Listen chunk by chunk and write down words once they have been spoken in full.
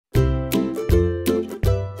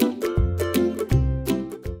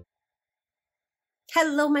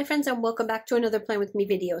Hello my friends and welcome back to another Plan With Me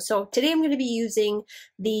video. So today I'm going to be using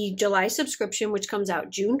the July subscription, which comes out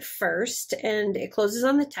June 1st and it closes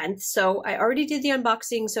on the 10th. So I already did the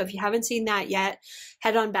unboxing, so if you haven't seen that yet,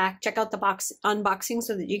 head on back, check out the box unboxing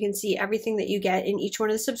so that you can see everything that you get in each one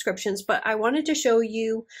of the subscriptions. But I wanted to show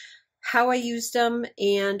you how I used them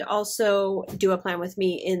and also do a plan with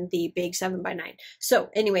me in the big 7x9. So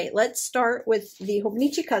anyway, let's start with the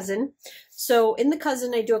Hobonichi Cousin. So in the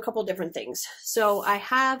Cousin, I do a couple different things. So I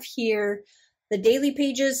have here the daily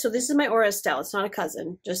pages. So this is my Aura Estelle. It's not a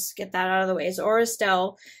Cousin. Just get that out of the way. It's Aura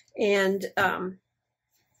Estelle and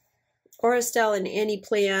Aura Estelle and Annie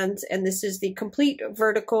plans, and this is the complete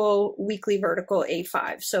vertical, weekly vertical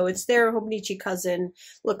A5. So it's their Hobonichi Cousin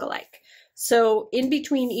look-alike. So in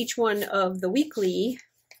between each one of the weekly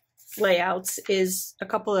layouts is a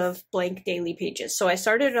couple of blank daily pages. So I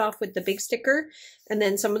started off with the big sticker and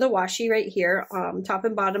then some of the washi right here, top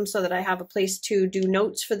and bottom, so that I have a place to do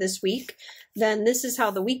notes for this week. Then this is how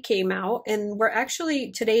the week came out, and we're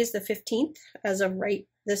actually, today is the 15th as of right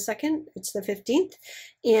this second. It's the 15th,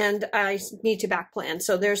 and I need to back plan.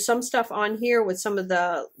 So there's some stuff on here with some of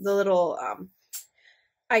the little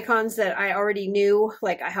icons that I already knew,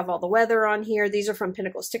 like I have all the weather on here. These are from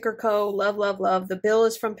Pinnacle Sticker Co. Love, love, love. The bill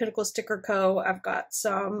is from Pinnacle Sticker Co. I've got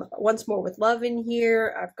some Once More with Love in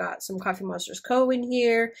here. I've got some Coffee Monsters Co. in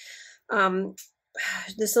here.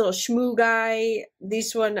 This little Shmoo guy.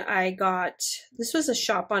 This one I got, this was a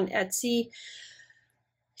shop on Etsy.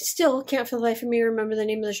 Still can't for the life of me remember the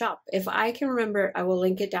name of the shop. If I can remember, I will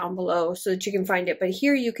link it down below so that you can find it. But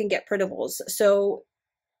here you can get printables. So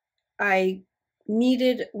I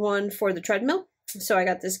needed one for the treadmill, so I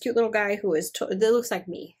got this cute little guy who is that looks like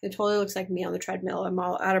me. It totally looks like me on the treadmill. I'm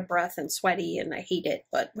all out of breath and sweaty and I hate it,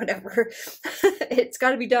 but whatever. It's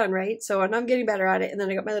got to be done, right? So, and I'm getting better at it. And then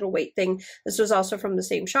I got my little weight thing. This was also from the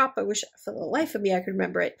same shop. I wish for the life of me I could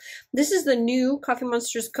remember it. This is the new Coffee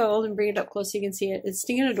Monsters Co. And bring it up close so you can see it. It's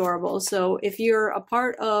stinking adorable. So if you're a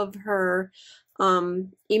part of her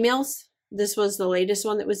emails, this was the latest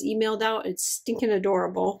one that was emailed out. It's stinking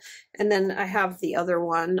adorable. And then I have the other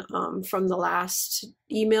one from the last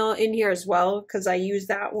email in here as well, because I used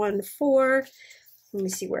that one for, let me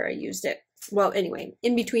see where I used it. Well, anyway,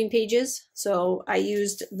 in between pages. So I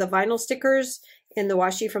used the vinyl stickers and the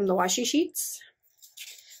washi from the washi sheets.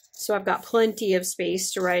 So I've got plenty of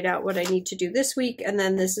space to write out what I need to do this week. And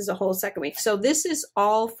then this is a whole second week. So this is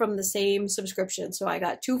all from the same subscription. So I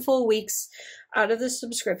got 2 full weeks out of the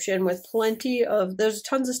subscription with plenty of, there's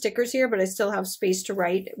tons of stickers here, but I still have space to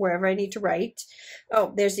write wherever I need to write.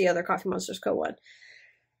 Oh, there's the other Coffee Monsters Co. one.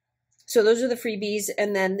 So those are the freebies.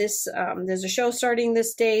 And then this, there's a show starting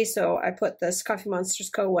this day. So I put this Coffee Monsters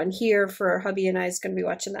Co. one here for hubby and I is going to be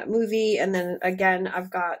watching that movie. And then again, I've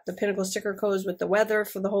got the Pinnacle Sticker Co's with the weather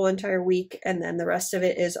for the whole entire week. And then the rest of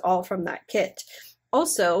it is all from that kit.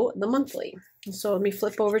 Also the monthly. So let me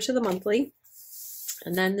flip over to the monthly.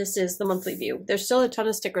 And then this is the monthly view. There's still a ton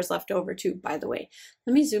of stickers left over too, by the way.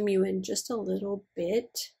 Let me zoom you in just a little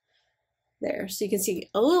bit. There, so you can see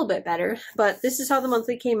a little bit better, but this is how the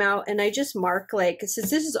monthly came out. And I just mark, like, since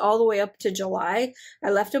this is all the way up to July, I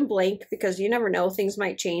left them blank because you never know, things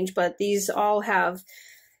might change, but these all have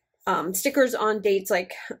stickers on dates,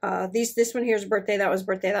 like this one here is birthday, that was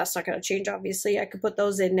birthday, that's not going to change, obviously. I could put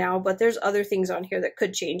those in now, but there's other things on here that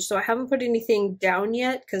could change. So I haven't put anything down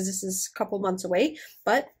yet because this is a couple months away.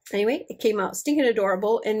 But anyway, it came out stinking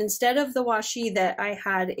adorable. And instead of the washi that I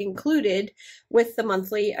had included with the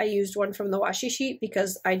monthly, I used one from the washi sheet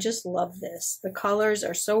because I just love this. The colors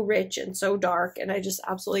are so rich and so dark, and I just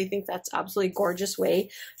absolutely think that's absolutely gorgeous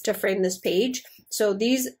way to frame this page. So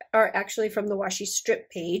these are actually from the washi strip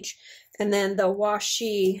page. And then the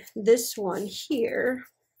washi, this one here,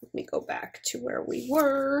 let me go back to where we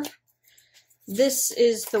were. This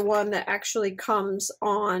is the one that actually comes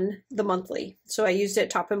on the monthly. So I used it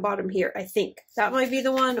top and bottom here. I think that might be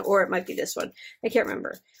the one, or it might be this one. I can't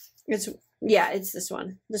remember. Yeah, it's this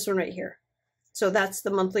one right here. So that's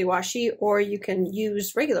the monthly washi, or you can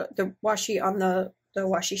use the washi on the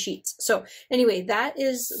washi sheets. So anyway, that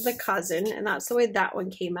is the Cousin, and that's the way that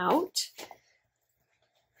one came out.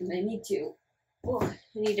 And I need to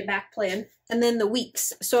back plan. And then the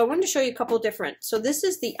weeks. So I wanted to show you a couple different. So this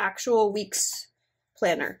is the actual weeks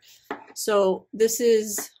planner. So this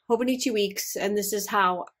is Hobonichi Weeks, and this is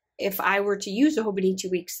how if I were to use a Hobonichi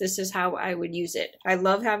Weeks, this is how I would use it. I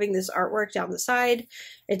love having this artwork down the side.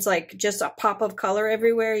 It's like just a pop of color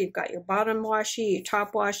everywhere. You've got your bottom washi, your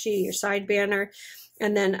top washi, your side banner.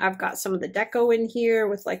 And then I've got some of the deco in here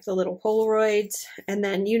with like the little Polaroids. And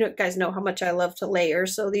then you guys know how much I love to layer.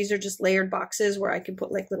 So these are just layered boxes where I can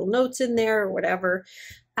put like little notes in there or whatever.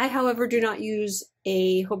 I, however, do not use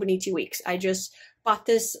a Hobonichi Weeks. I just bought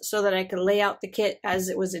this so that I could lay out the kit as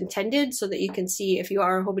it was intended, so that you can see, if you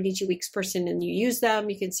are a Hobonichi Weeks person and you use them,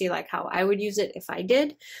 you can see like how I would use it if I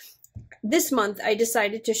did. This month, I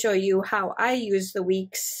decided to show you how I use the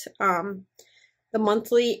weeks, the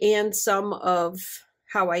monthly, and some of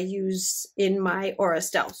how I use in my Aura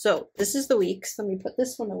Estelle. So this is the weeks. Let me put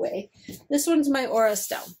this one away. This one's my Aura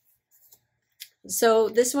Estelle. So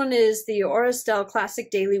this one is the Aura Estelle Classic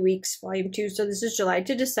Daily Weeks Volume 2. So this is July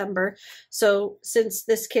to December. So since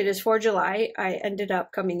this kit is for July, I ended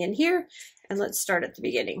up coming in here, and let's start at the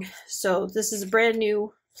beginning. So this is a brand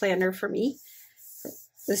new planner for me.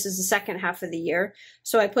 This is the second half of the year.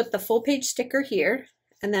 So I put the full page sticker here,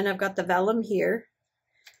 and then I've got the vellum here.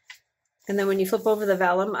 And then when you flip over the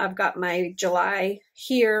vellum, I've got my July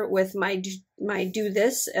here with my do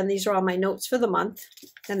this, and these are all my notes for the month.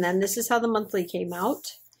 And then this is how the monthly came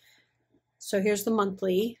out. So here's the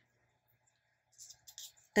monthly.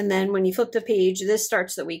 And then when you flip the page, this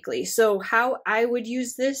starts the weekly. So how I would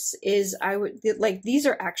use this is these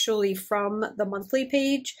are actually from the monthly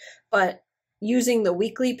page, but using the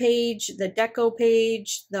weekly page, the deco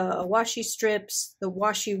page, the washi strips, the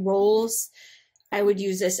washi rolls, I would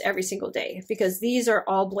use this every single day because these are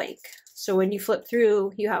all blank. So when you flip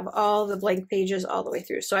through, you have all the blank pages all the way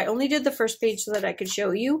through. So I only did the first page so that I could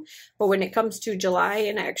show you, but when it comes to July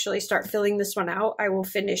and I actually start filling this one out, I will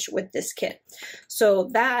finish with this kit. So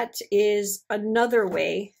that is another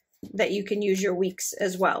way that you can use your weeks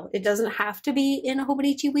as well. It doesn't have to be in a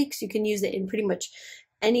Hobonichi Weeks. You can use it in pretty much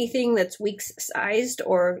anything that's weeks sized,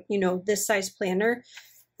 or, you know, this size planner,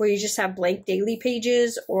 where you just have blank daily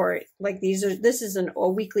pages, or like this is a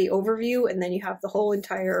weekly overview, and then you have the whole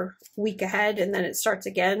entire week ahead, and then it starts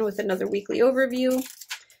again with another weekly overview,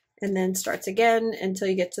 and then starts again until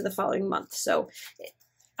you get to the following month. So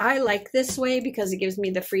I like this way because it gives me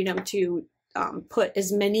the freedom to put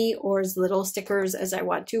as many or as little stickers as I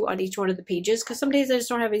want to on each one of the pages, because some days I just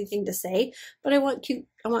don't have anything to say, but I want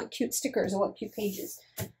cute stickers, I want cute pages.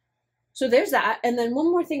 So there's that. And then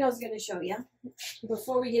one more thing I was going to show you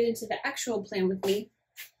before we get into the actual plan with me.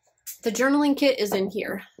 The journaling kit is in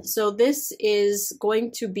here. So this is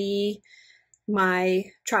going to be my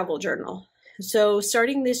travel journal. So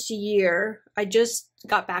starting this year, I just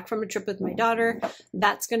got back from a trip with my daughter.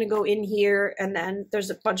 That's going to go in here. And then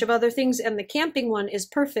there's a bunch of other things. And the camping one is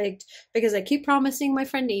perfect because I keep promising my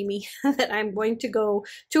friend Amy that I'm going to go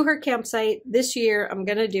to her campsite this year. I'm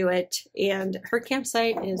going to do it. And her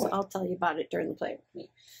campsite is, I'll tell you about it during the play with me.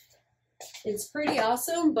 It's pretty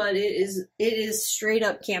awesome, but it is straight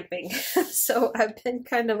up camping. So I've been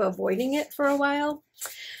kind of avoiding it for a while,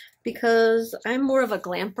 because I'm more of a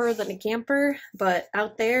glamper than a camper, but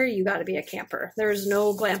out there, you got to be a camper. There's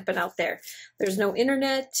no glamping out there. There's no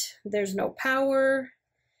internet. There's no power.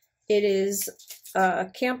 It is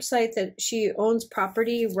a campsite that she owns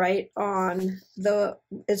property right on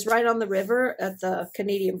it's right on the river at the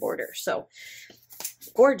Canadian border. So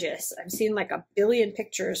gorgeous. I've seen like a billion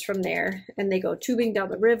pictures from there, and they go tubing down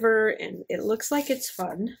the river, and it looks like it's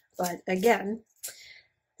fun. But again,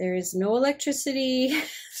 there is no electricity.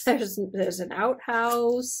 There's an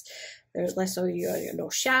outhouse. There's less, so you have no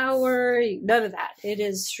shower, none of that. It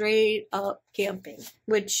is straight up camping,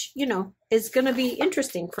 which, you know, is going to be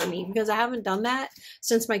interesting for me because I haven't done that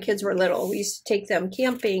since my kids were little. We used to take them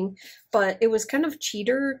camping, but it was kind of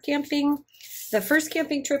cheater camping. The first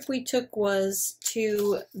camping trip we took was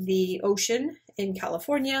to the ocean in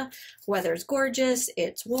California. Weather's gorgeous.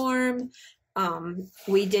 It's warm.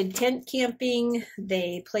 We did tent camping.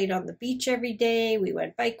 They played on the beach every day. We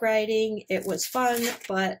went bike riding. It was fun.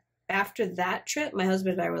 But after that trip, my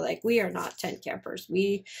husband and I were like, we are not tent campers.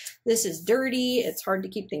 This is dirty. It's hard to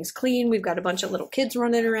keep things clean. We've got a bunch of little kids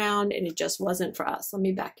running around, and it just wasn't for us. Let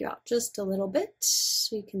me back you up just a little bit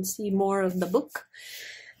so you can see more of the book.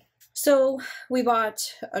 So we bought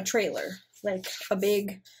a trailer, like a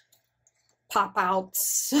big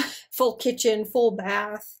pop-outs, full kitchen, full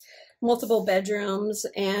bath, multiple bedrooms,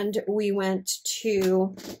 and we went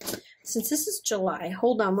to, since this is July,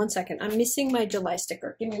 hold on one second. I'm missing my July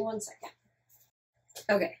sticker. Give me 1 second.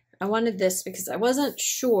 Okay, I wanted this because I wasn't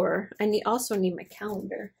sure. I also need my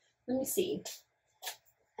calendar. Let me see.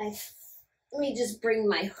 Let me just bring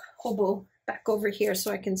my hobo back over here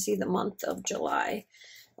so I can see the month of July.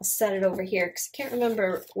 I'll set it over here because I can't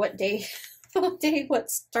remember what day, what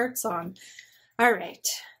starts on. All right,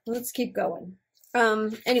 let's keep going.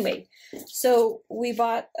 Anyway, so we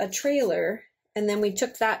bought a trailer and then we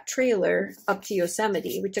took that trailer up to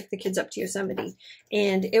Yosemite. We took the kids up to Yosemite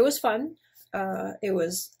and it was fun. It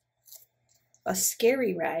was a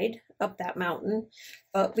scary ride up that mountain,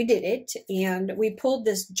 but we did it. And we pulled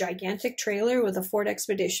this gigantic trailer with a Ford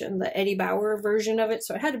Expedition, the Eddie Bauer version of it.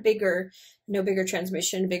 So it had a bigger, bigger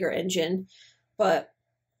transmission, bigger engine, but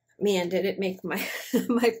man, did it make my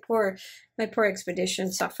my poor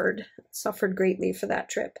Expedition suffered greatly for that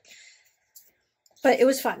trip. But it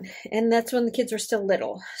was fun, and that's when the kids were still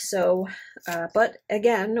little. So, but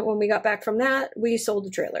again, when we got back from that, we sold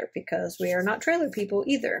the trailer because we are not trailer people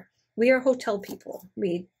either. We are hotel people.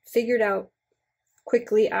 We figured out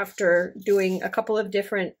quickly after doing a couple of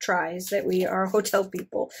different tries that we are hotel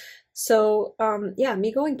people. So, yeah,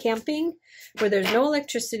 me going camping where there's no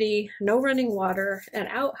electricity, no running water, an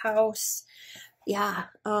outhouse. Yeah,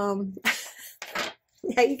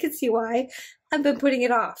 yeah, you can see why I've been putting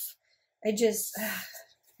it off. I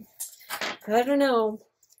don't know.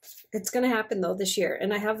 It's going to happen though this year.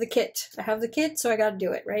 And I have the kit. So I got to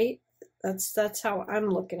do it, right? That's how I'm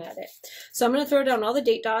looking at it. So I'm going to throw down all the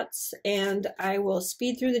date dots and I will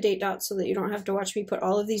speed through the date dots so that you don't have to watch me put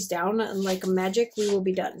all of these down, and like magic, we will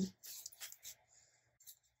be done.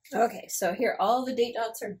 Okay, so here all the date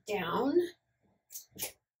dots are down.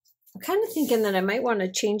 I'm kind of thinking that I might want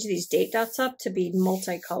to change these date dots up to be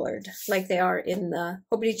multicolored like they are in the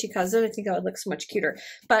Hobonichi Cousin. I think that would look so much cuter.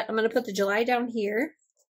 But I'm going to put the July down here.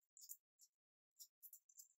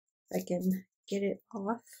 If I can get it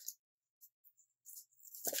off.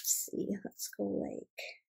 Let's see. Let's go like,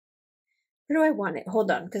 where do I want it?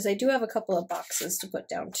 Hold on, because I do have a couple of boxes to put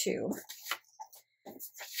down too.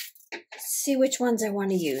 Let's see which ones I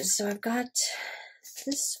want to use. So I've got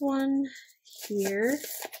this one here.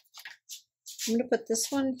 I'm going to put this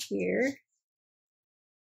one here.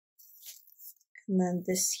 And then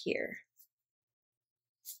this here.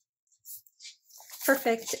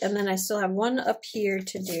 Perfect. And then I still have one up here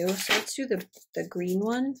to do. So let's do the green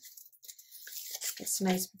one. It's a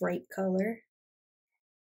nice bright color.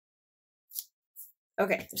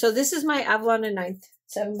 Okay, so this is my Avalon and 9th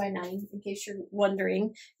 7x9, in case you're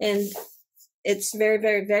wondering. And it's very,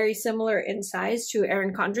 very, very similar in size to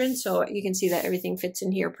Erin Condren, so you can see that everything fits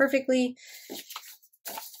in here perfectly.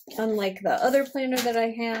 Unlike the other planner that I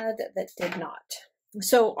had that did not.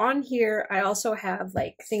 So on here, I also have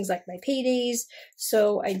like things like my paydays.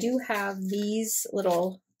 So I do have these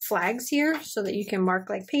little flags here so that you can mark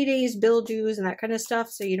like paydays, bill dues, and that kind of stuff.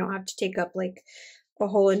 So you don't have to take up like a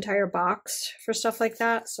whole entire box for stuff like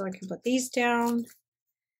that. So I can put these down.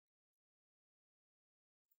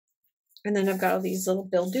 And then I've got all these little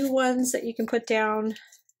bill due ones that you can put down.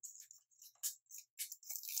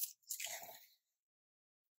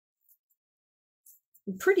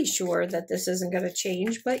 I'm pretty sure that this isn't going to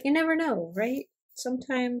change, but you never know, right?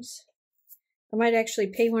 Sometimes I might actually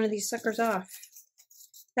pay one of these suckers off.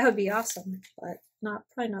 That would be awesome, but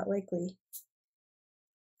probably not likely.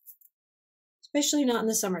 Especially not in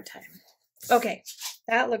the summertime. Okay,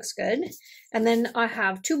 that looks good. And then I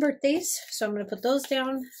have 2 birthdays, so I'm going to put those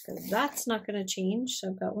down because that's not going to change. So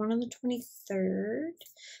I've got one on the 23rd.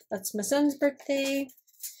 That's my son's birthday.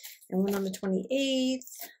 And one on the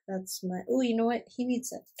 28th. That's my, oh, you know what? He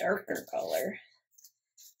needs a darker color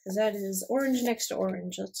because that is orange next to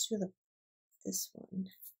orange. Let's do this one.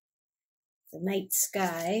 The night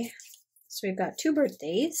sky. So we've got 2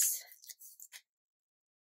 birthdays.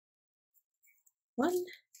 One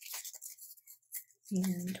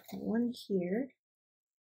and one here.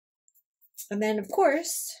 And then, of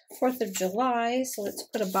course, 4th of July. So let's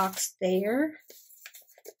put a box there.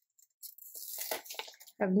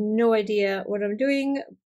 I have no idea what I'm doing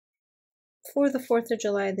for the 4th of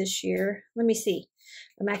July this year. Let me see.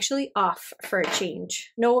 I'm actually off for a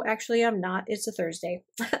change. No, actually I'm not. It's a Thursday.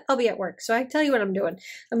 I'll be at work. So I can tell you what I'm doing.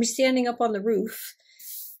 I'm standing up on the roof,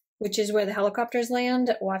 which is where the helicopters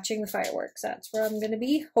land, watching the fireworks. That's where I'm going to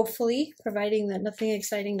be, hopefully, providing that nothing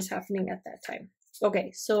exciting is happening at that time.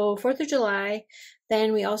 Okay, so 4th of July.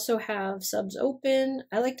 Then we also have subs open.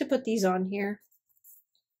 I like to put these on here.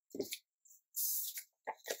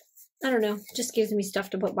 I don't know, just gives me stuff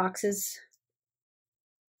to put boxes.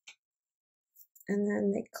 And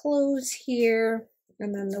then they close here.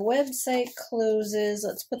 And then the website closes.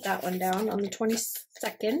 Let's put that one down on the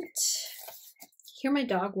 22nd. Hear my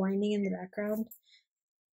dog whining in the background?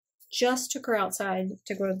 Just took her outside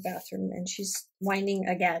to go to the bathroom and she's whining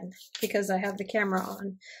again because I have the camera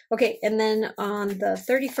on. Okay, and then on the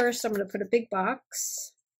 31st, I'm going to put a big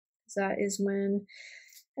box. That is when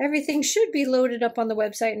everything should be loaded up on the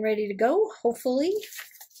website and ready to go, hopefully.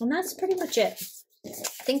 And that's pretty much it.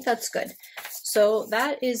 I think that's good. So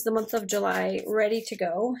that is the month of July ready to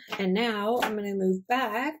go. And now I'm going to move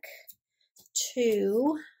back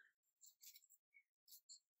to,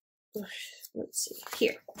 let's see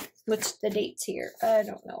here. What's the dates here? I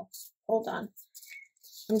don't know. Hold on.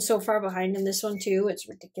 I'm so far behind in this one too. It's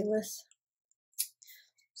ridiculous.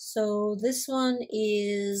 So this one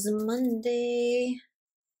is Monday.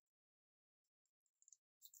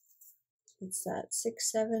 What's that?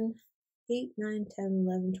 6, 7, 8, 9, 10,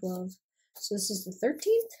 11, 12. So this is the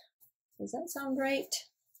 13th? Does that sound right?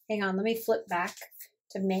 Hang on, let me flip back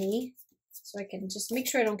to May so I can just make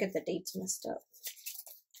sure I don't get the dates messed up.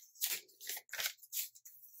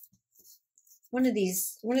 One of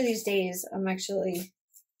these days I'm actually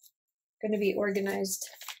going to be organized.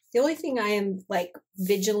 The only thing I am like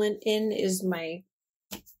vigilant in is my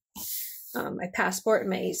my passport and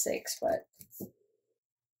my A6, but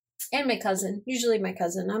and my cousin, usually my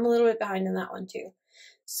cousin. I'm a little bit behind in that one too.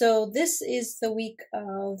 So this is the week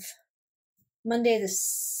of Monday the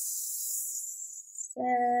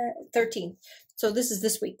 13th. So this is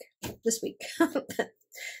this week.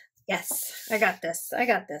 Yes, I got this.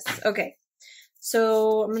 Okay.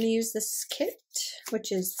 So I'm going to use this kit,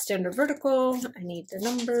 which is standard vertical. I need the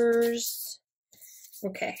numbers.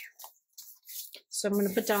 Okay. So I'm going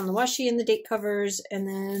to put down the washi and the date covers and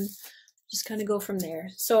then just kind of go from there.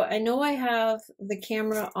 So I know I have the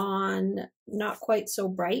camera on not quite so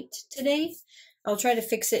bright today. I'll try to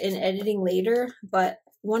fix it in editing later, but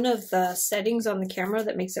one of the settings on the camera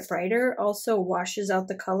that makes it brighter also washes out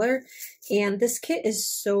the color. And this kit is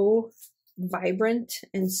so vibrant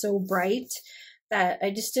and so bright that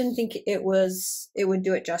I just didn't think it would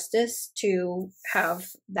do it justice to have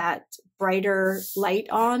that brighter light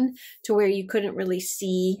on to where you couldn't really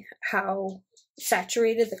see how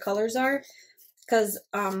saturated the colors are. Because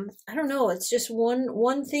I don't know, it's just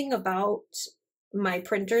one thing about my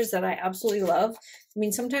printers that I absolutely love. I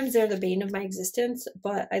mean, sometimes they're the bane of my existence,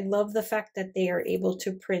 but I love the fact that they are able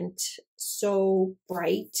to print so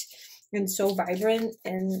bright and so vibrant,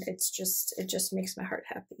 and it just makes my heart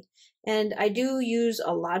happy. And I do use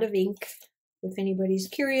a lot of ink. If anybody's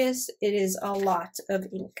curious, it is a lot of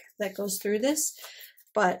ink that goes through this,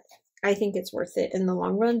 but I think it's worth it in the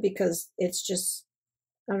long run because it's just,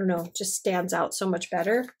 I don't know, just stands out so much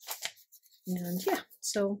better. And yeah,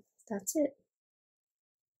 so that's it.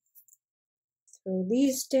 Throw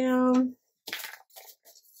these down.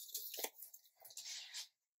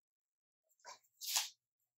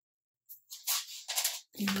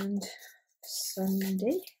 And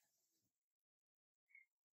Sunday.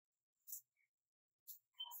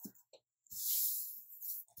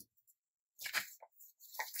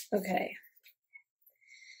 Okay.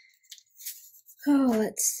 Oh,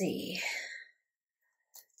 let's see.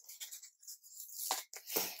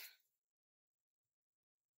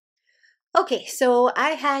 Okay, so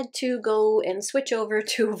I had to go and switch over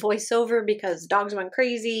to voiceover because dogs went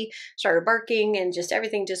crazy, started barking, and just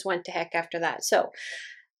everything just went to heck after that. So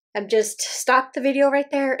I've just stopped the video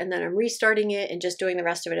right there and then I'm restarting it and just doing the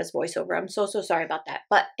rest of it as voiceover. I'm so sorry about that.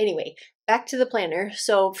 But anyway, back to the planner.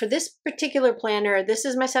 So for this particular planner, this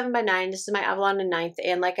is my 7x9. This is my Avalon and 9th.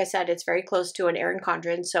 And like I said, it's very close to an Erin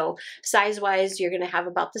Condren. So size-wise, you're going to have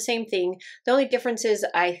about the same thing. The only difference is,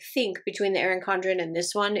 I think, between the Erin Condren and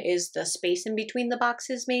this one is the space in between the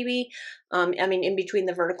boxes, maybe. I mean, in between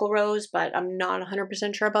the vertical rows, but I'm not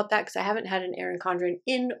 100% sure about that because I haven't had an Erin Condren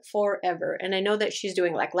in forever. And I know that she's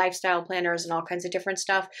doing like lifestyle planners and all kinds of different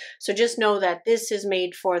stuff. So just know that this is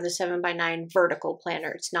made for the 7x9 vertical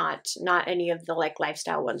planner. It's not any of the like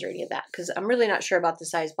lifestyle ones or any of that, because I'm really not sure about the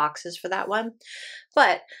size boxes for that one.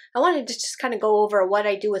 But I wanted to just kind of go over what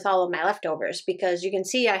I do with all of my leftovers, because you can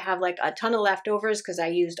see I have like a ton of leftovers because I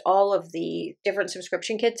used all of the different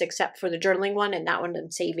subscription kits except for the journaling one, and that one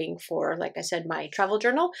I'm saving for, like I said, my travel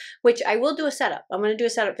journal, which I will do a setup. I'm going to do a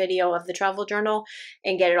setup video of the travel journal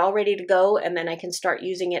and get it all ready to go, and then I can start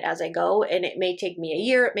using it as I go. And it may take me a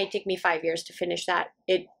year, it may take me 5 years to finish that.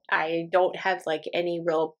 I don't have like any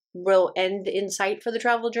real end in sight for the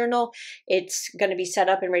travel journal. It's going to be set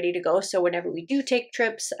up and ready to go. So whenever we do take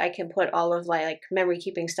trips, I can put all of my like memory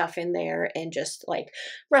keeping stuff in there, and just like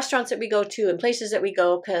restaurants that we go to and places that we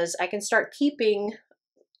go, because I can start keeping.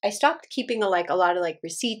 I stopped keeping a lot of like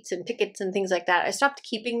receipts and tickets and things like that. I stopped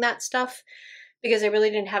keeping that stuff because I really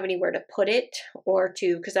didn't have anywhere to put it, or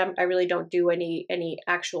to, because I really don't do any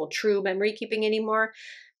actual true memory keeping anymore.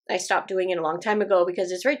 I stopped doing it a long time ago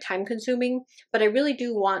because it's very time consuming, but I really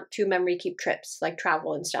do want to memory keep trips, like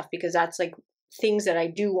travel and stuff, because that's like things that I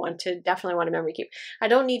do definitely want to memory keep. I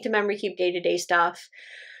don't need to memory keep day-to-day stuff.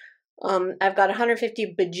 I've got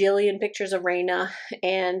 150 bajillion pictures of Raina,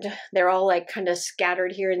 and they're all like kind of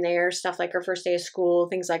scattered here and there, stuff like her first day of school,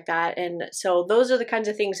 things like that. And so those are the kinds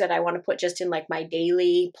of things that I want to put just in like my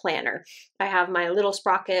daily planner. I have my little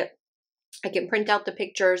sprocket. I can print out the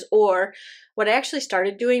pictures, or what I actually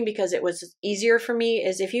started doing because it was easier for me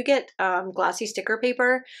is if you get glossy sticker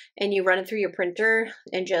paper and you run it through your printer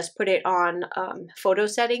and just put it on photo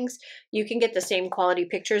settings, you can get the same quality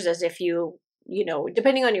pictures as if you know,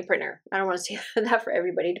 depending on your printer. I don't want to say that for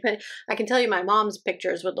everybody. I can tell you my mom's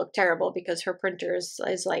pictures would look terrible because her printer is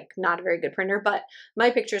like not a very good printer, but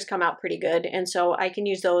my pictures come out pretty good. And so I can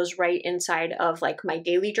use those right inside of like my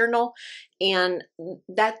daily journal. And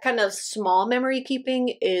that kind of small memory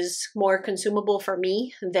keeping is more consumable for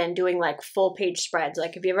me than doing like full page spreads.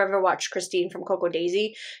 Like if you've ever watched Christine from Coco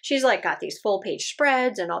Daisy, she's like got these full page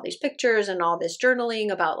spreads and all these pictures and all this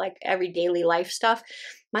journaling about like every daily life stuff.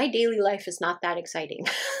 My daily life is not that exciting.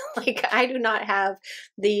 Like I do not have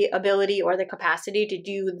the ability or the capacity to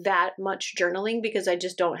do that much journaling because I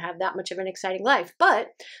just don't have that much of an exciting life. But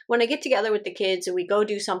when I get together with the kids and we go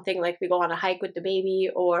do something like we go on a hike with the baby,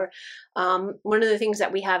 or one of the things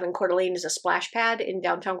that we have in Coeur d'Alene is a splash pad in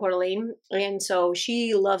downtown Coeur d'Alene. And so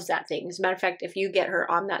she loves that thing. As a matter of fact, if you get her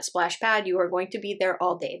on that splash pad, you are going to be there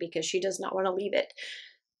all day because she does not want to leave it.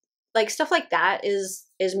 Like stuff like that is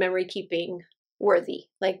memory keeping worthy.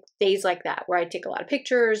 Like days like that where I take a lot of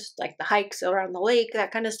pictures, like the hikes around the lake, that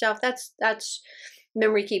kind of stuff. That's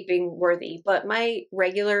memory keeping worthy. But my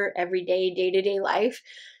regular everyday day-to-day life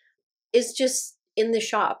is just in the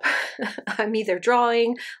shop. I'm either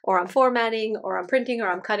drawing or I'm formatting or I'm printing or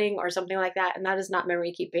I'm cutting or something like that. And that is not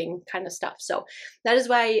memory keeping kind of stuff. So that is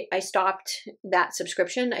why I stopped that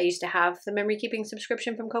subscription. I used to have the memory keeping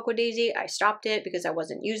subscription from Coco Daisy. I stopped it because I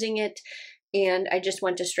wasn't using it. And I just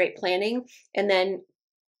went to straight planning. And then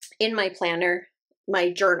in my planner,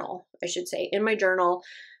 my journal, I should say, in my journal,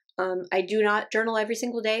 I do not journal every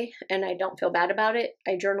single day, and I don't feel bad about it.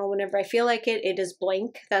 I journal whenever I feel like it. It is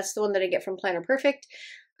blank. That's the one that I get from Planner Perfect.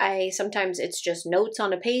 Sometimes it's just notes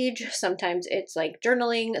on a page. Sometimes it's like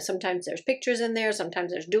journaling. Sometimes there's pictures in there.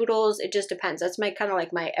 Sometimes there's doodles. It just depends. That's my kind of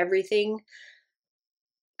like my everything.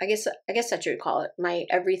 I guess that's what you would call it. My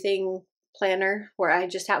everything planner, where I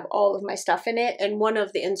just have all of my stuff in it, and one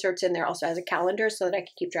of the inserts in there also has a calendar so that I can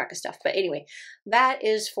keep track of stuff. But anyway, that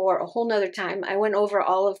is for a whole nother time. I went over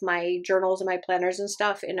all of my journals and my planners and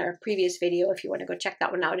stuff in our previous video if you want to go check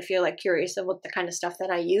that one out if you're like curious of what the kind of stuff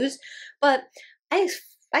that I use. But I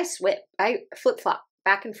flip-flop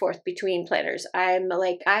back and forth between planners. I'm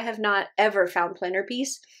like, I have not ever found planner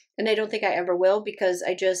peace, and I don't think I ever will, because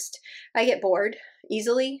I get bored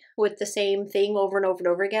easily with the same thing over and over and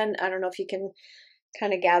over again. I don't know if you can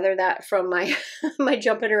kind of gather that from my my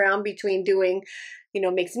jumping around between doing,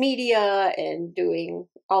 mixed media and doing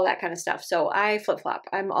all that kind of stuff. So I flip-flop.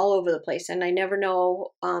 I'm all over the place, and I never know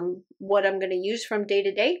what I'm going to use from day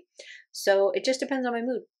to day. So it just depends on my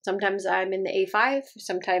mood. Sometimes I'm in the A5,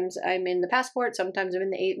 sometimes I'm in the Passport, sometimes I'm in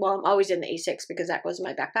the I'm always in the A6 because that goes in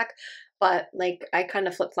my backpack. But like I kind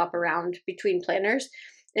of flip-flop around between planners.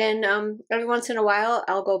 And every once in a while,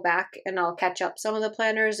 I'll go back and I'll catch up some of the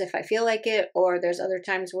planners if I feel like it, or there's other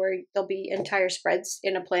times where there'll be entire spreads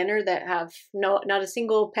in a planner that have not a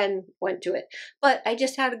single pen went to it. But I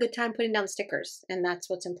just had a good time putting down stickers, and that's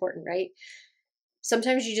what's important, right?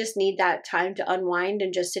 Sometimes you just need that time to unwind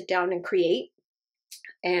and just sit down and create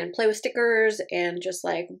and play with stickers and just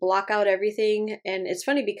like block out everything. And it's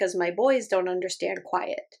funny because my boys don't understand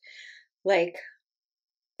quiet. Like,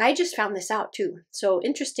 I just found this out too. So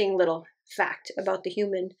interesting little fact about the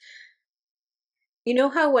human. You know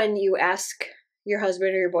how when you ask your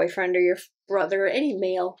husband or your boyfriend or your brother or any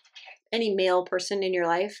male person in your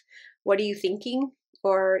life, what are you thinking?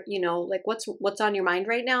 Or, like what's on your mind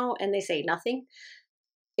right now? And they say nothing.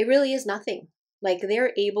 It really is nothing. Like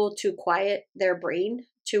they're able to quiet their brain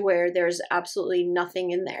to where there's absolutely nothing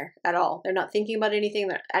in there at all. They're not thinking about anything.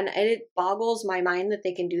 And it boggles my mind that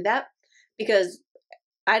they can do that, because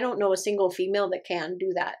I don't know a single female that can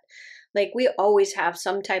do that. Like we always have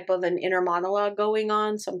some type of an inner monologue going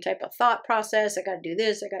on, some type of thought process. I got to do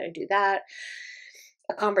this. I got to do that.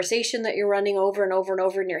 A conversation that you're running over and over and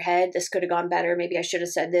over in your head. This could have gone better. Maybe I should have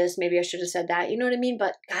said this. Maybe I should have said that. You know what I mean?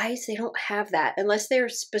 But guys, they don't have that unless they're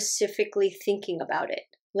specifically thinking about it.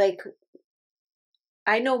 Like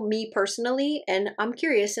I know me personally, and I'm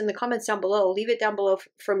curious in the comments down below, leave it down below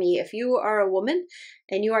for me. If you are a woman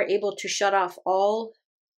and you are able to shut off all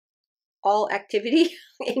activity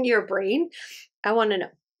in your brain, I want to know.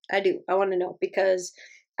 I do. I want to know, because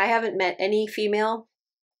I haven't met any female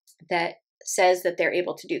that says that they're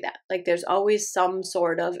able to do that. Like there's always some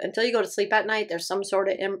sort of, until you go to sleep at night, there's some sort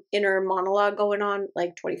of inner monologue going on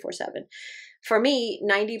like 24/7. For me,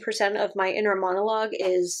 90% of my inner monologue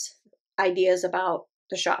is ideas about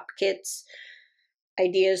the shop, kits,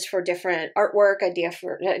 ideas for different artwork,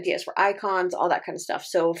 ideas for icons, all that kind of stuff.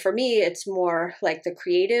 So for me, it's more like the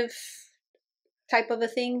creative type of a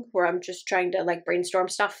thing where I'm just trying to like brainstorm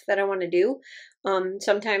stuff that I want to do.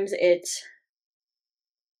 Sometimes it's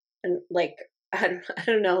like I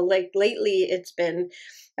don't know, like lately it's been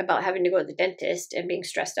about having to go to the dentist and being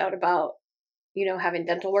stressed out about, you know, having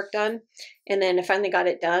dental work done. And then I finally got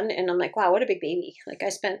it done and I'm like, wow, what a big baby. Like I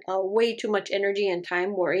spent way too much energy and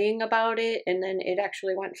time worrying about it, and then it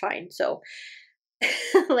actually went fine. So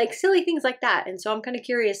like silly things like that. And so I'm kind of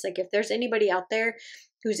curious, like if there's anybody out there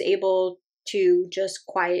who's able to just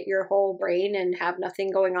quiet your whole brain and have nothing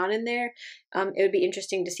going on in there, it would be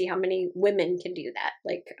interesting to see how many women can do that.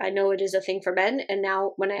 Like I know it is a thing for men, and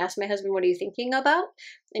now when I ask my husband, what are you thinking about,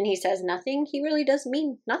 and he says nothing, he really does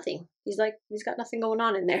mean nothing. He's like, he's got nothing going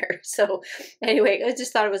on in there. So anyway, I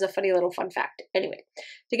just thought it was a funny little fun fact. Anyway,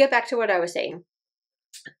 to get back to what I was saying,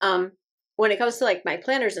 when it comes to like my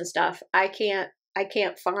planners and stuff, I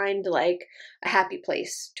can't find like a happy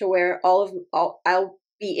place to where I'll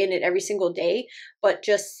be in it every single day, but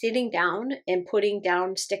just sitting down and putting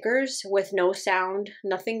down stickers with no sound,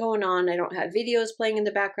 nothing going on. I don't have videos playing in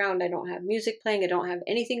the background. I don't have music playing. I don't have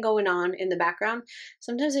anything going on in the background.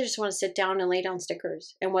 Sometimes I just want to sit down and lay down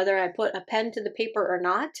stickers. And whether I put a pen to the paper or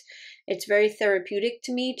not, it's very therapeutic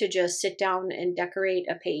to me to just sit down and decorate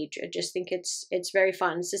a page. I just think it's very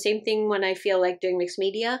fun. It's the same thing when I feel like doing mixed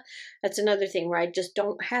media. That's another thing where I just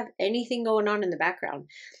don't have anything going on in the background.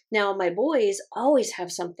 Now, my boys always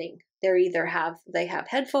have something. They have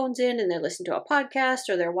headphones in and they listen to a podcast,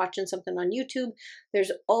 or they're watching something on YouTube.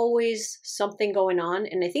 There's always something going on.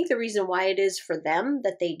 And I think the reason why it is for them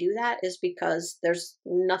that they do that is because there's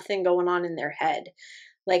nothing going on in their head.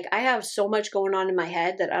 Like I have so much going on in my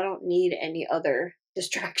head that I don't need any other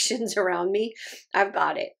distractions around me. I've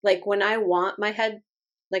got it. Like when I want my head,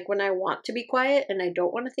 like when I want to be quiet and I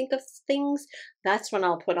don't want to think of things, that's when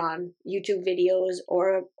I'll put on YouTube videos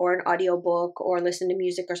or an audiobook or listen to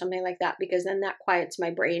music or something like that, because then that quiets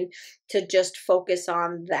my brain to just focus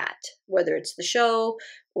on that, whether it's the show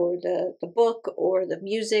or the book or the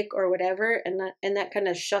music or whatever. And that kind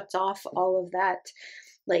of shuts off all of that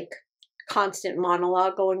like constant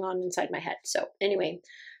monologue going on inside my head. So anyway,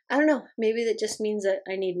 I don't know. Maybe that just means that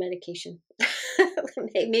I need medication.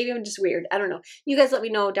 Maybe I'm just weird. I don't know. You guys let me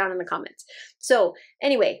know down in the comments. So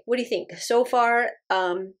anyway, what do you think? So far,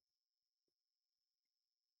 the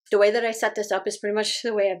way that I set this up is pretty much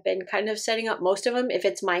the way I've been kind of setting up most of them. If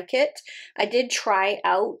it's my kit, I did try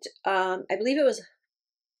out, I believe it was,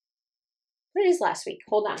 what is last week?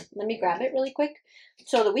 Hold on. Let me grab it really quick.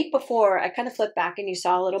 So the week before, I kind of flipped back and you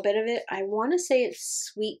saw a little bit of it. I want to say it's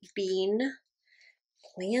Sweet Bean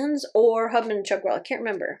Plans or Hubman and Chub Girl. I can't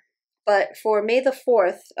remember. But for May the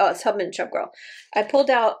 4th, oh, it's Hubman and Chub Girl. I pulled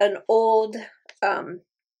out an old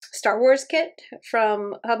Star Wars kit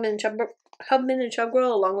from Hubman and Chub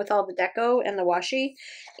Girl along with all the deco and the washi,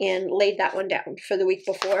 and laid that one down for the week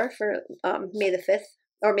before for May the 5th,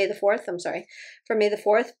 or May the 4th, I'm sorry, for May the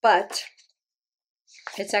 4th. But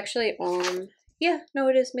it's actually on, yeah, no,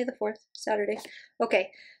 it is May the 4th, Saturday. Okay,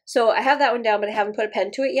 so I have that one down, but I haven't put a pen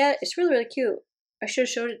to it yet. It's really, really cute. I should have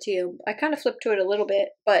showed it to you. I kind of flipped to it a little bit,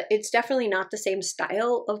 but it's definitely not the same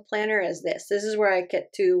style of planner as this. This is where I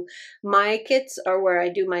get to, my kits are where I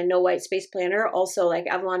do my no white space planner. Also like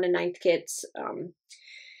Avalon and Ninth kits.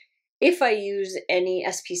 If I use any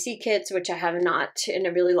SPC kits, which I have not in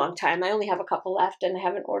a really long time. I only have a couple left and I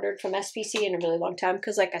haven't ordered from SPC in a really long time.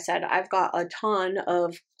 Because like I said, I've got a ton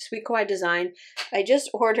of Sweet Kawaii Design. I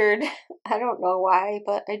just ordered, I don't know why,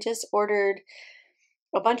 but I just ordered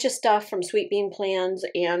a bunch of stuff from Sweet Bean Plans,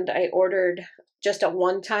 and I ordered just a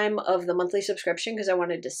one-time of the monthly subscription because I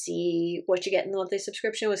wanted to see what you get in the monthly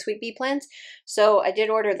subscription with Sweet Bee Plans. So I did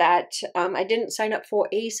order that. I didn't sign up for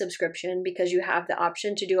a subscription because you have the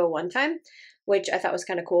option to do a one-time, which I thought was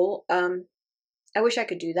kind of cool. I wish I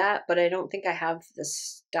could do that, but I don't think I have the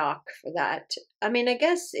stock for that. I mean, I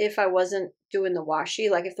guess if I wasn't doing the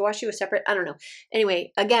washi, like if the washi was separate, I don't know.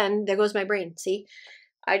 Anyway, again, there goes my brain, see?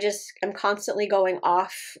 I'm constantly going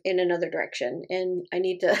off in another direction, and I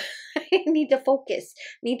need to I need to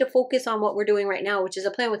focus on what we're doing right now, which is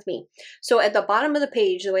a plan with me. So at the bottom of the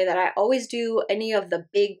page, the way that I always do any of the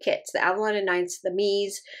big kits, the Avalon and Knights, the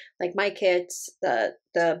Me's, like my kits, the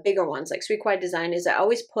bigger ones like Sweet Quiet Design, is I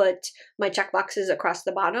always put my check boxes across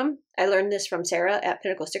the bottom. I learned this from Sarah at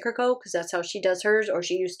Pinnacle Sticker Co. because that's how she does hers, or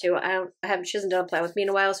she used to. She hasn't done a plan with me in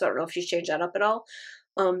a while, so I don't know if she's changed that up at all.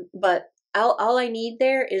 But all I need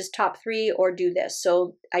there is top 3 or do this.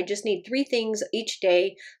 So I just need 3 things each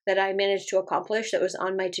day that I managed to accomplish that was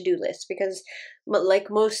on my to-do list, because like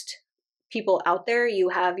most people out there, you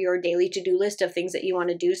have your daily to-do list of things that you want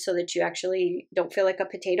to do so that you actually don't feel like a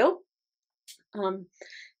potato.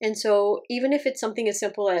 And so even if it's something as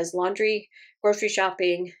simple as laundry, grocery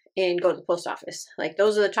shopping, and go to the post office, like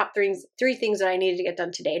those are the top 3 things that I needed to get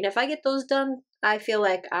done today. And if I get those done, I feel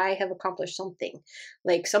like I have accomplished something.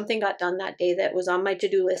 Like something got done that day that was on my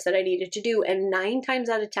to-do list that I needed to do. And 9 times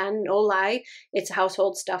out of 10, no lie, it's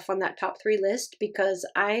household stuff on that top 3 list, because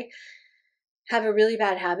I have a really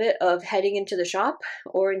bad habit of heading into the shop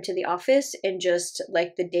or into the office and just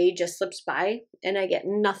like the day just slips by and I get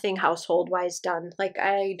nothing household wise done. Like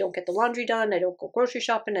I don't get the laundry done. I don't go grocery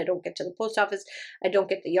shopping. I don't get to the post office. I don't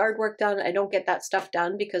get the yard work done. I don't get that stuff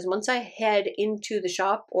done because once I head into the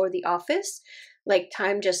shop or the office, like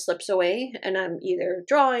time just slips away and I'm either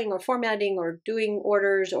drawing or formatting or doing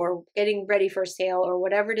orders or getting ready for a sale or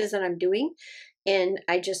whatever it is that I'm doing. And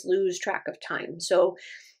I just lose track of time. So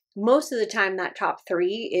most of the time that top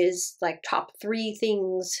 3 is like top 3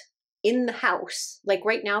 things in the house. Like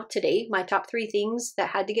right now today, my top 3 things that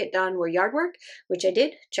had to get done were yard work, which I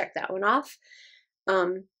did, check that one off.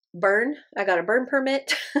 Burn, I got a burn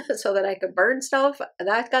permit so that I could burn stuff,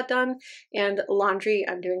 that got done. And laundry,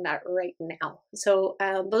 I'm doing that right now. So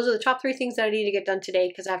those are the top 3 things that I need to get done today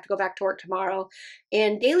because I have to go back to work tomorrow.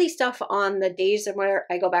 And daily stuff on the days where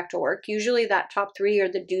I go back to work, usually that top 3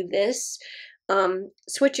 are the do this,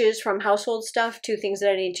 switches from household stuff to things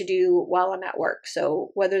that I need to do while I'm at work.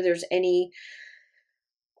 So whether there's any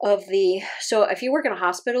of so if you work in a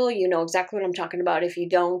hospital, you know exactly what I'm talking about. If you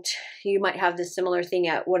don't, you might have this similar thing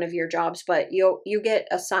at one of your jobs, but you get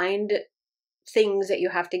assigned things that you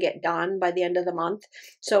have to get done by the end of the month.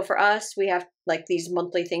 So for us, we have like these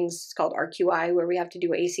monthly things called RQI where we have to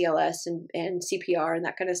do ACLS and CPR and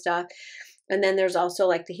that kind of stuff. And then there's also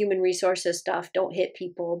like the human resources stuff. Don't hit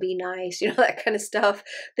people, be nice, you know, that kind of stuff.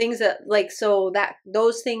 Things that like, so that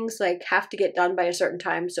those things like have to get done by a certain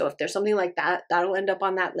time. So if there's something like that, that'll end up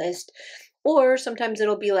on that list. Or sometimes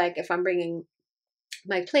it'll be like if I'm bringing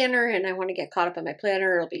my planner and I want to get caught up on my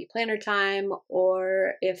planner, it'll be planner time.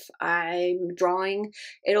 Or if I'm drawing,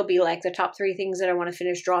 it'll be like the top 3 things that I want to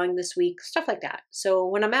finish drawing this week, stuff like that. So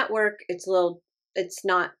when I'm at work, it's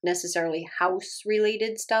not necessarily house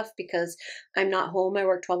related stuff because I'm not home. I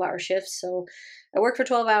work 12-hour shifts. So I work for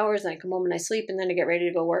 12 hours and I come home and I sleep and then I get ready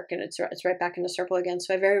to go work and it's right back in the circle again.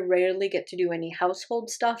 So I very rarely get to do any household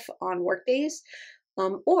stuff on work days.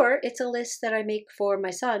 Or it's a list that I make for my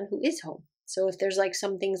son who is home. So if there's like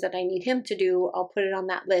some things that I need him to do, I'll put it on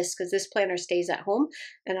that list because this planner stays at home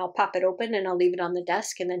and I'll pop it open and I'll leave it on the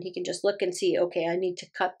desk and then he can just look and see, okay, I need to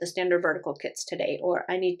cut the standard vertical kits today, or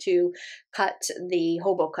I need to cut the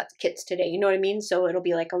hobo cut kits today. You know what I mean? So it'll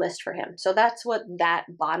be like a list for him. So that's what that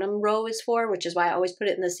bottom row is for, which is why I always put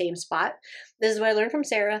it in the same spot. This is what I learned from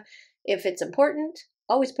Sarah. If it's important,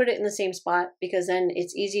 always put it in the same spot because then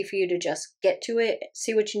it's easy for you to just get to it,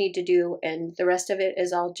 see what you need to do, and the rest of it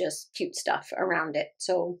is all just cute stuff around it.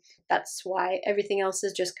 So that's why everything else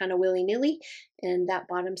is just kind of willy-nilly, and that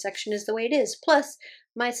bottom section is the way it is. Plus,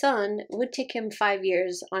 my son would take him 5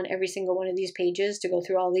 years on every single one of these pages to go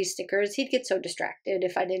through all these stickers. He'd get so distracted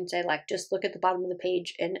if I didn't say, like, just look at the bottom of the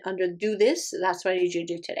page and under do this, that's what I need you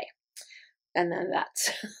to do today. And then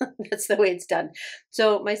that's the way it's done.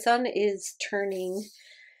 So my son is turning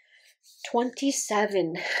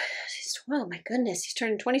 27. Oh my goodness, he's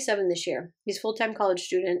turning 27 this year. He's a full-time college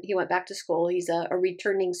student. He went back to school. He's a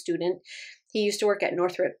returning student. He used to work at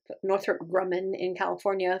Northrop Grumman in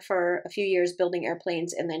California for a few years building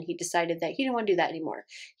airplanes, and then he decided that he didn't want to do that anymore.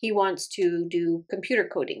 He wants to do computer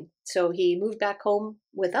coding. So he moved back home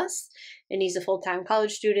with us, and he's a full-time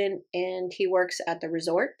college student, and he works at the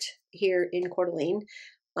resort here in Coeur d'Alene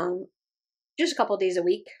just a couple of days a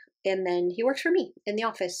week. And then he works for me in the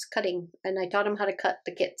office cutting, and I taught him how to cut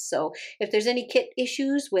the kits. So if there's any kit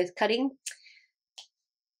issues with cutting,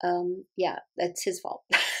 yeah, that's his fault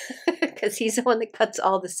because he's the one that cuts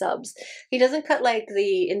all the subs. He doesn't cut like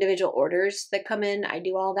the individual orders that come in. I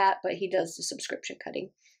do all that, but he does the subscription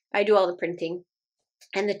cutting. I do all the printing.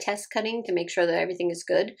 and the test cutting to make sure that everything is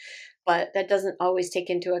good. But that doesn't always take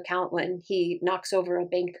into account when he knocks over a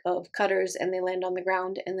bank of cutters and they land on the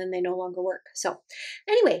ground and then they no longer work. So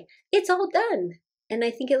anyway, it's all done. And I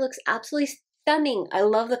think it looks absolutely stunning. I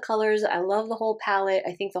love the colors. I love the whole palette.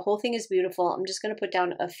 I think the whole thing is beautiful. I'm just going to put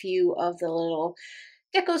down a few of the little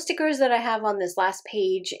deco stickers that I have on this last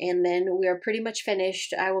page, and then we are pretty much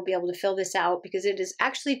finished. I will be able to fill this out because it is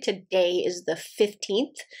actually, today is the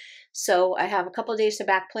 15th. So I have a couple of days to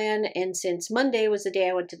back plan, and since Monday was the day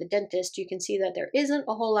I went to the dentist, you can see that there isn't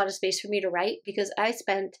a whole lot of space for me to write because I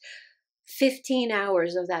spent 15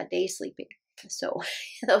 hours of that day sleeping. So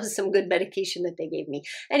that was some good medication that they gave me.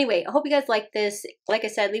 Anyway, I hope you guys like this. Like I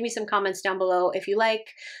said, leave me some comments down below if you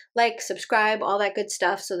like, subscribe, all that good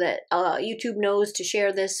stuff, so that YouTube knows to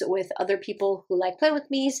share this with other people who like Play With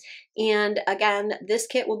Me's. And again, this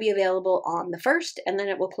kit will be available on the 1st, and then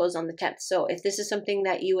it will close on the 10th. So if this is something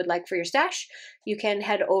that you would like for your stash, you can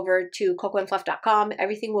head over to cocoandfluff.com.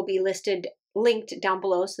 Everything will be linked down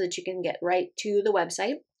below so that you can get right to the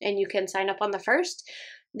website and you can sign up on the 1st.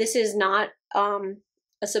 This is not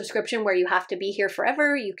a subscription where you have to be here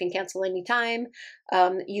forever. You can cancel anytime.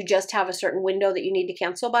 You just have a certain window that you need to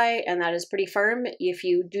cancel by, and that is pretty firm. If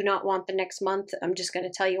you do not want the next month, I'm just going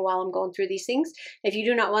to tell you while I'm going through these things. If you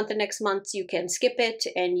do not want the next month, you can skip it,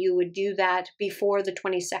 and you would do that before the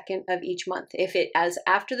 22nd of each month. If it is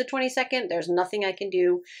after the 22nd, there's nothing I can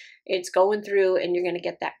do. It's going through and you're going to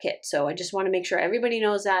get that kit. So I just want to make sure everybody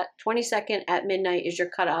knows that 22nd at midnight is your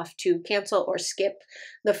cutoff to cancel or skip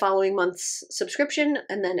the following month's subscription.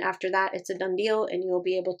 And then after that, it's a done deal and you'll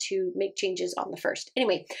be able to make changes on the 1st.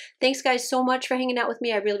 Anyway, thanks guys so much for hanging out with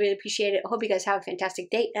me. I really, really appreciate it. I hope you guys have a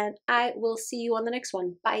fantastic day, and I will see you on the next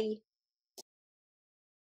one. Bye.